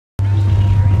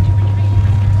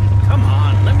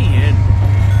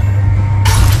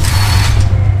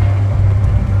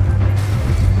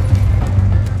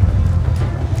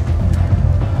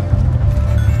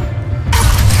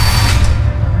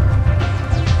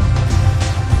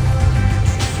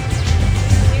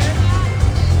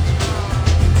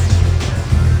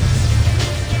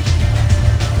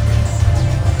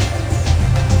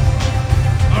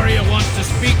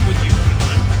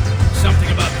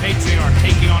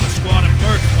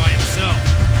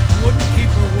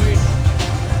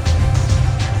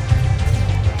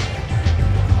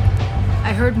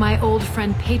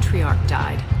friend Patriarch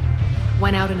died.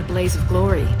 Went out in a blaze of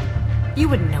glory. You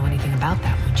wouldn't know anything about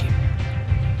that, would you?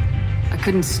 I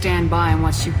couldn't stand by and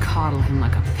watch you coddle him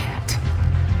like a pet.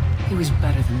 He was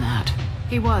better than that.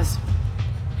 He was.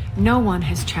 No one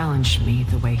has challenged me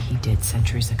the way he did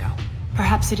centuries ago.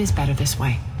 Perhaps it is better this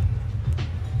way.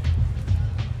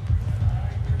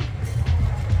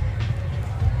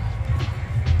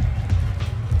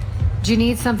 Do you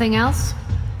need something else?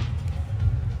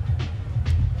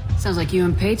 Sounds like you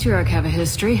and Patriarch have a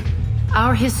history.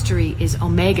 Our history is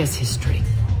Omega's history.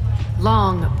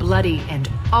 Long, bloody, and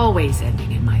always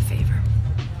ending in my favor.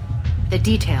 The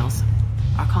details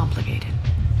are complicated.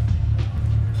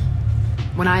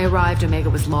 When I arrived, Omega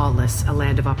was lawless, a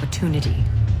land of opportunity.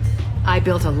 I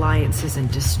built alliances and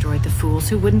destroyed the fools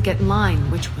who wouldn't get in line,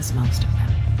 which was most of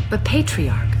them. But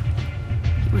Patriarch,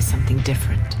 he was something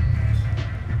different.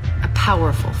 A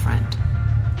powerful friend.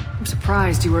 I'm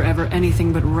surprised you were ever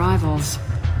anything but rivals.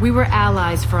 We were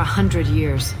allies for 100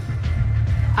 years.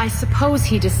 I suppose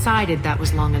he decided that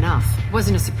was long enough.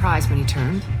 Wasn't a surprise when he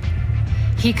turned.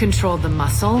 He controlled the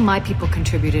muscle, my people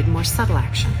contributed more subtle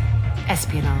action.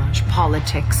 Espionage,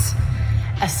 politics,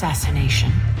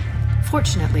 assassination.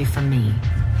 Fortunately for me,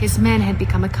 his men had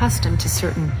become accustomed to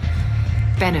certain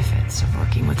benefits of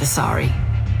working with Asari.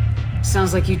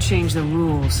 Sounds like you changed the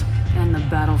rules and the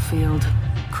battlefield.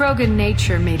 Krogan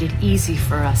nature made it easy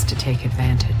for us to take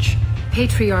advantage.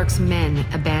 Patriarch's men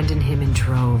abandoned him in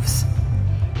droves.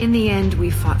 In the end, we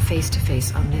fought face to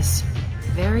face on this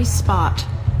very spot.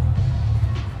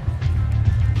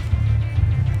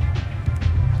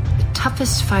 The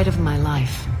toughest fight of my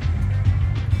life.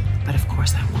 But of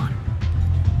course I won.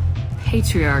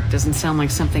 Patriarch doesn't sound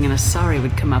like something an Asari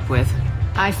would come up with.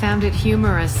 I found it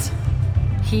humorous.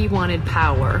 He wanted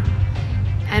power,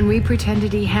 and we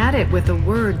pretended he had it with a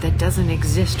word that doesn't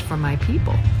exist for my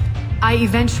people. I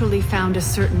eventually found a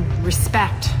certain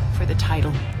respect for the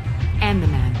title and the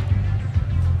man.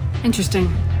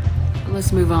 Interesting.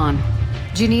 Let's move on.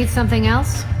 Do you need something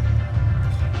else?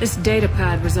 This data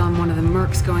pad was on one of the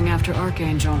mercs going after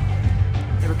Archangel.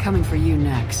 They were coming for you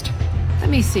next. Let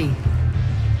me see.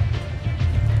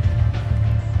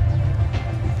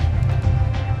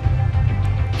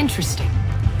 Interesting.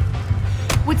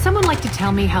 Would someone like to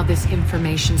tell me how this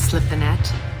information slipped the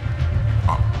net?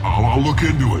 I'll look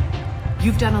into it.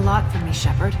 You've done a lot for me,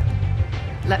 Shepard.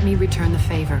 Let me return the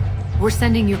favor. We're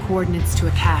sending your coordinates to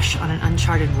a cache on an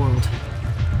uncharted world.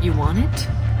 You want it?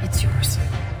 It's yours.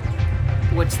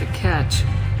 What's the catch?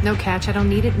 No catch, I don't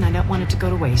need it, and I don't want it to go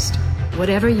to waste.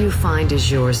 Whatever you find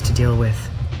is yours to deal with.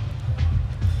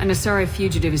 An Asari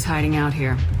fugitive is hiding out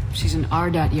here. She's an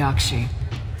Ardat-Yakshi.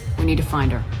 We need to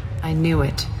find her. I knew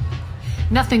it.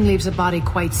 Nothing leaves a body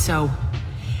quite so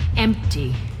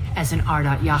empty as an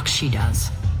Ardat-Yakshi does.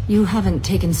 You haven't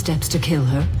taken steps to kill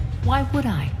her? Why would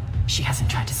I? She hasn't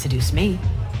tried to seduce me.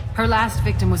 Her last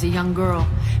victim was a young girl.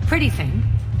 Pretty thing.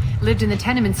 Lived in the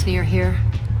tenements near here.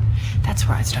 That's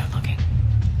where I'd start looking.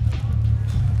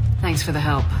 Thanks for the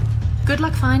help. Good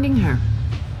luck finding her.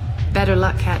 Better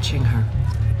luck catching her.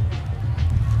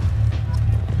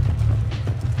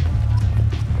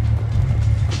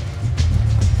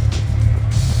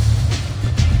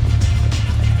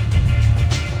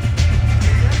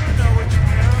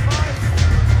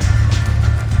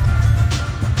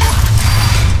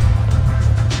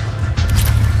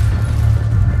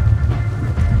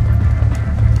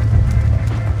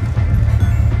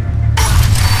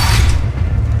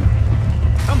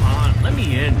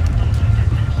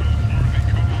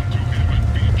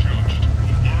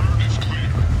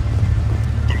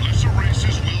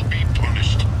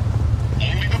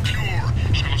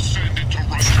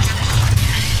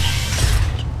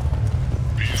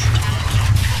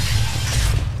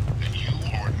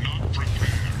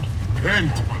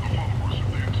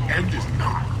 End is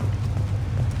not.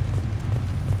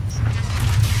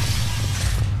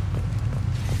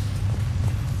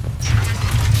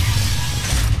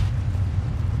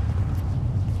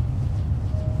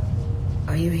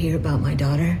 Are you here about my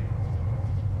daughter?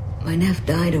 My nephew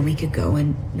died a week ago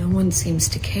and no one seems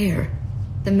to care.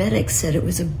 The medics said it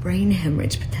was a brain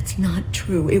hemorrhage, but that's not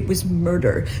true. It was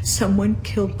murder. Someone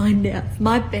killed my nephew,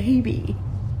 my baby.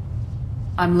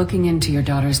 I'm looking into your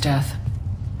daughter's death.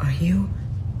 Are you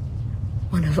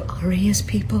one of Aria's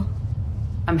people?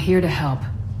 I'm here to help.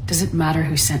 Does it matter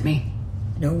who sent me?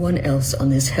 No one else on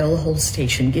this hellhole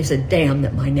station gives a damn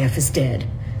that my nephew is dead.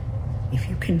 If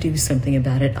you can do something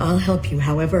about it, I'll help you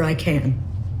however I can.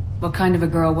 What kind of a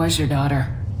girl was your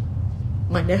daughter?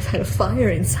 My nephew had a fire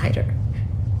inside her.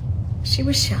 She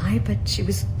was shy, but she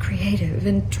was creative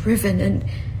and driven and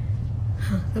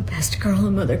the best girl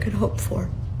a mother could hope for.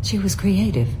 She was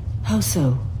creative. How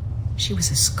so? She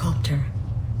was a sculptor.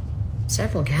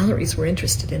 Several galleries were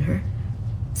interested in her.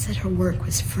 Said her work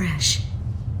was fresh.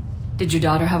 Did your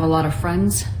daughter have a lot of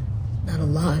friends? Not a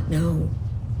lot, no.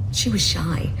 She was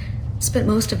shy. Spent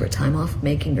most of her time off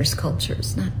making her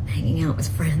sculptures, not hanging out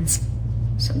with friends.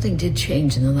 Something did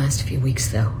change in the last few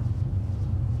weeks, though.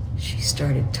 She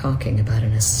started talking about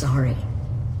an Asari.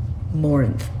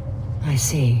 Morinth. I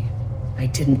see. I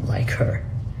didn't like her.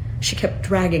 She kept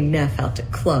dragging Neff out to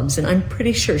clubs, and I'm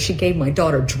pretty sure she gave my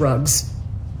daughter drugs.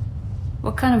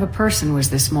 What kind of a person was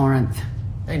this Morinth?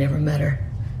 I never met her.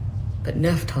 But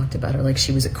Neff talked about her like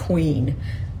she was a queen.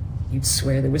 You'd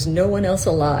swear there was no one else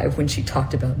alive when she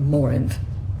talked about Morinth.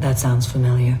 That sounds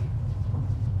familiar.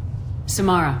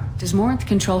 Samara, does Morinth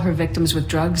control her victims with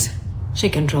drugs? She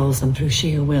controls them through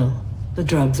sheer will. The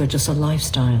drugs are just a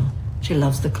lifestyle. She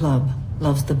loves the club,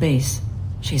 loves the base.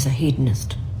 She's a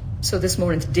hedonist. So this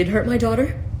Morinth did hurt my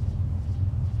daughter?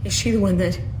 Is she the one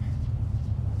that...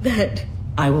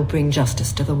 I will bring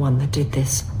justice to the one that did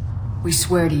this. We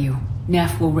swear to you,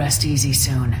 Neff will rest easy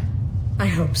soon. I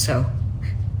hope so.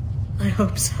 I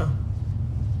hope so.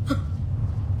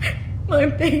 My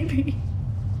baby.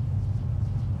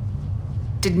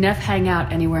 Did Neff hang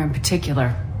out anywhere in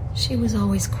particular? She was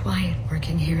always quiet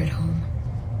working here at home.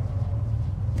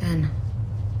 Then,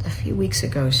 a few weeks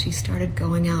ago, she started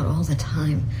going out all the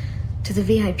time to the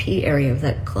VIP area of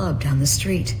that club down the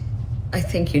street. I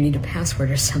think you need a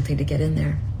password or something to get in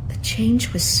there. The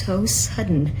change was so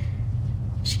sudden.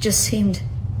 She just seemed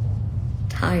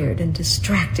tired and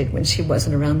distracted when she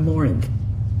wasn't around Morinth.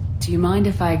 Do you mind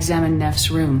if I examine Neff's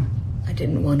room? I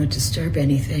didn't want to disturb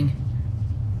anything.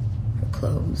 Her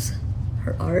clothes,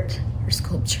 her art, her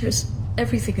sculptures,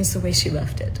 everything is the way she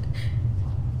left it.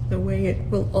 The way it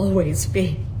will always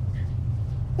be.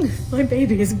 My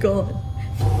baby is gone.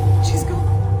 She's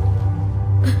gone.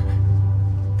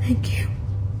 Thank you.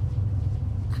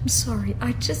 I'm sorry.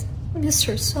 I just miss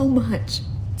her so much.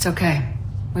 It's okay.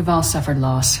 We've all suffered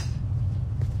loss.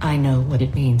 I know what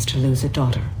it means to lose a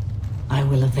daughter. I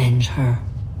will avenge her.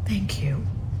 Thank you.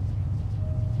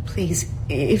 Please,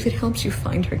 if it helps you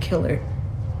find her killer,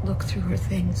 look through her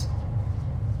things.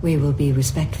 We will be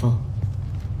respectful.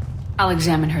 I'll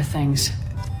examine her things.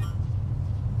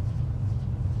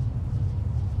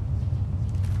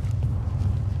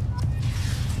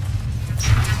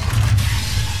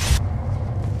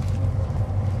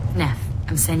 Neff,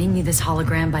 I'm sending you this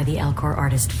hologram by the Elcor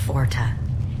artist Forta.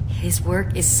 His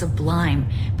work is sublime,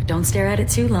 but don't stare at it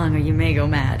too long or you may go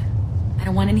mad. I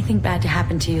don't want anything bad to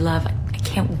happen to you, love. I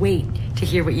can't wait to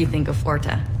hear what you think of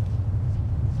Forta.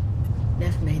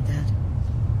 Neff made that.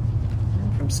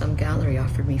 Man from some gallery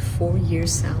offered me 4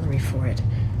 years' salary for it,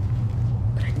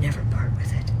 but I'd never part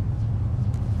with it.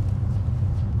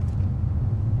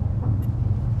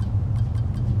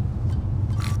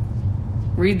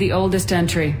 Read the oldest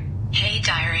entry. Hey,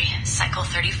 Diary. Cycle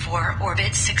 34,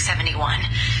 Orbit 671.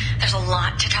 There's a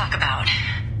lot to talk about.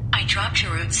 I dropped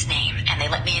Jarut's name, and they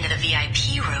let me into the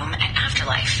VIP room at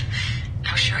Afterlife.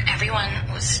 I was sure everyone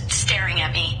was staring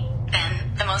at me.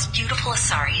 Then the most beautiful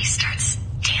Asari starts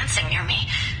dancing near me.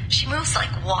 She moves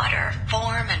like water,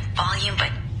 form and volume,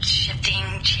 but shifting,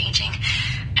 changing.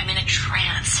 I'm in a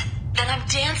trance. Then I'm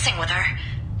dancing with her.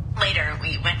 Later,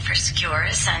 we went for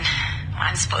skewers, and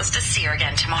I'm supposed to see her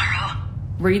again tomorrow.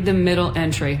 Read the middle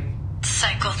entry.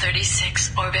 Cycle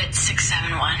 36, Orbit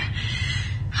 671.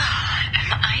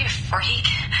 Am I a freak?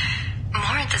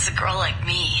 Morinth is a girl like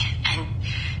me, and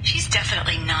she's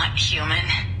definitely not human.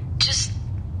 Just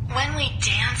when we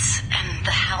dance and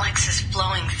the helix is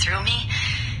flowing through me,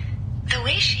 the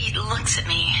way she looks at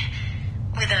me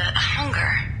with a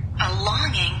hunger, a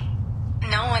longing,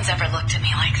 no one's ever looked at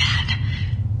me like that.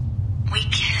 We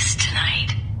kissed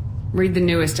tonight. Read the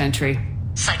newest entry.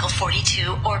 Cycle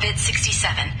 42, Orbit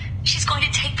 67. She's going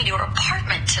to take me to her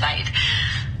apartment tonight.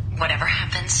 Whatever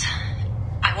happens,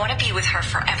 I want to be with her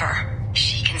forever.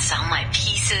 She can sell my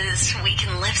pieces. We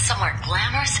can live somewhere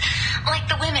glamorous, like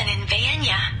the women in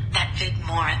Vanya that Vid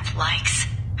Morinth likes.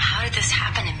 How did this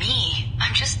happen to me?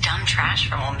 I'm just dumb trash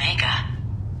from Omega.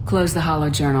 Close the holo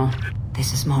journal.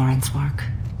 This is Morinth's work.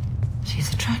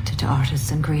 She's attracted to artists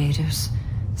and creators.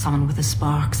 Someone with a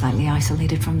spark, slightly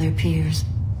isolated from their peers.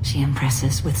 She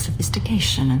impresses with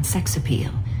sophistication and sex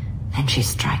appeal. Then she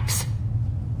strikes.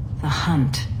 The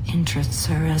hunt interests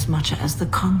her as much as the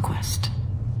conquest.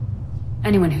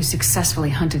 Anyone who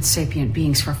successfully hunted sapient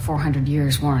beings for 400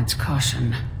 years warrants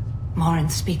caution.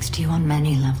 Morinth speaks to you on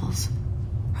many levels.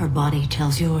 Her body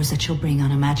tells yours that she'll bring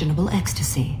unimaginable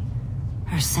ecstasy.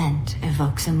 Her scent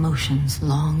evokes emotions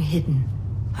long hidden.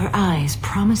 Her eyes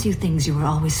promise you things you were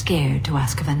always scared to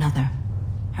ask of another.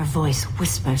 Her voice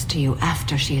whispers to you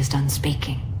after she is done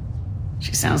speaking.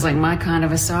 She sounds like my kind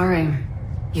of Asari.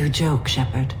 You joke,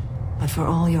 Shepard, but for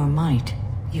all your might,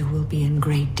 you will be in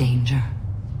great danger.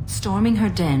 Storming her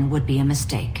den would be a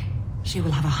mistake. She will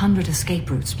have 100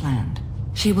 escape routes planned.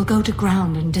 She will go to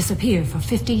ground and disappear for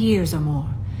 50 years or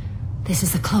more. This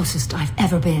is the closest I've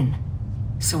ever been.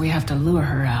 So we have to lure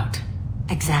her out.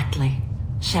 Exactly.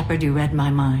 Shepard, you read my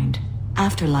mind.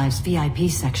 Afterlife's VIP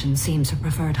section seems her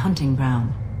preferred hunting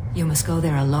ground. You must go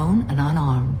there alone and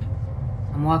unarmed.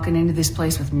 I'm walking into this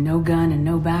place with no gun and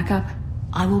no backup?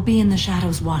 I will be in the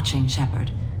shadows watching,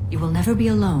 Shepard. You will never be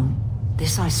alone.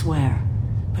 This I swear.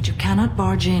 But you cannot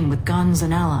barge in with guns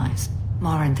and allies.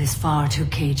 Morinth is far too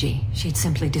cagey. She'd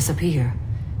simply disappear.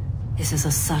 This is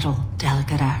a subtle,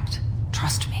 delicate act.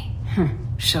 Trust me.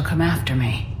 She'll come after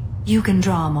me. You can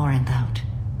draw Morinth out.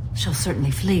 She'll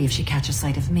certainly flee if she catches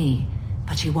sight of me,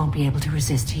 but she won't be able to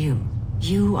resist you.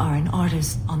 You are an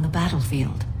artist on the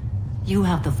battlefield. You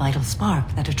have the vital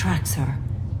spark that attracts her.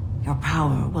 Your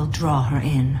power will draw her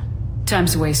in.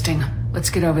 Time's wasting.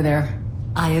 Let's get over there.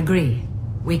 I agree.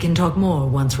 We can talk more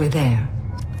once we're there.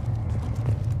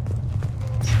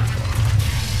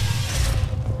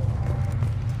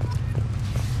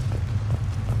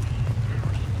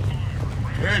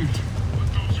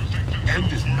 End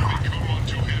is not. Come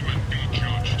unto him and be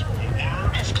judged.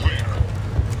 Word is clear.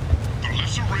 The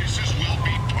lesser races will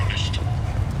be punished.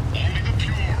 Only the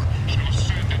pure shall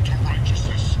ascend into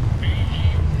righteousness.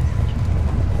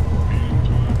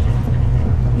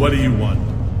 What do you want?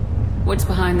 What's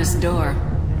behind this door?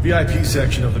 VIP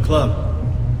section of the club.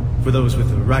 For those with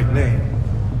the right name.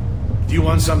 Do you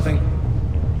want something?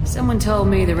 Someone told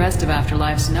me the rest of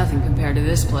Afterlife's nothing compared to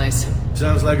this place.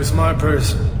 Sounds like a smart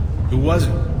person. Who was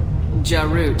it?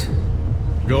 Jarut.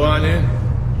 Go on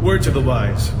in. Word to the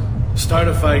wise. Start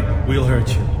a fight, we'll hurt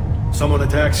you. Someone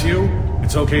attacks you,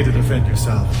 it's okay to defend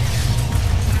yourself.